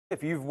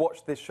If you've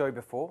watched this show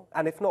before,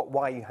 and if not,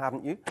 why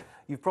haven't you?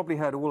 You've probably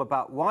heard all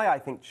about why I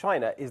think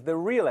China is the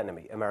real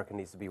enemy America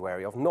needs to be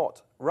wary of,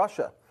 not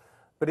Russia.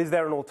 But is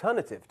there an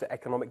alternative to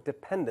economic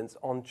dependence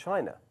on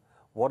China?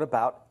 What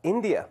about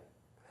India?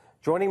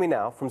 Joining me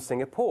now from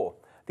Singapore,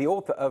 the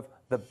author of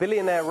The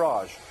Billionaire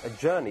Raj, A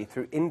Journey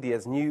Through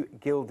India's New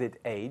Gilded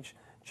Age,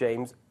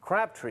 James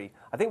Crabtree.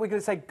 I think we're going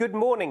to say good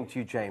morning to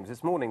you, James.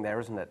 It's morning there,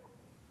 isn't it?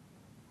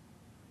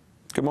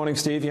 Good morning,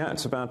 Steve. Yeah,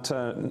 it's about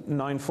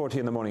 9:40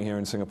 in the morning here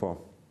in Singapore.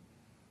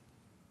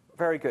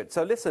 Very good.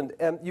 So listen,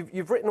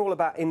 you've written all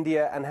about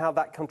India and how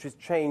that country's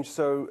changed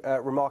so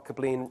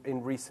remarkably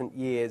in recent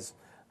years.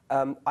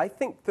 I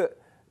think that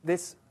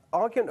this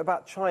argument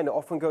about China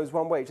often goes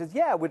one way. It says,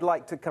 yeah, we'd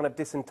like to kind of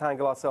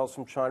disentangle ourselves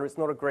from China. It's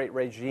not a great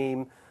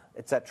regime,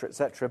 etc.,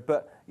 etc.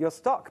 But you're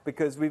stuck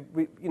because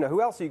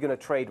who else are you going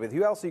to trade with?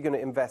 Who else are you going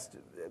to invest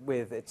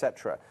with,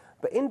 etc.?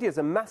 But India's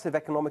a massive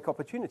economic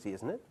opportunity,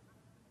 isn't it?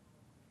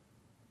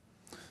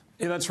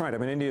 Yeah, that's right. I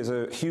mean, India is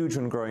a huge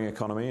and growing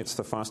economy. It's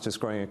the fastest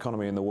growing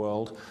economy in the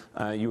world.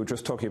 You were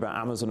just talking about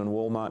Amazon and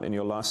Walmart in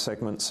your last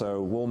segment.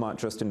 So Walmart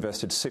just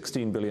invested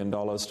 $16 billion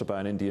to buy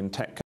an Indian tech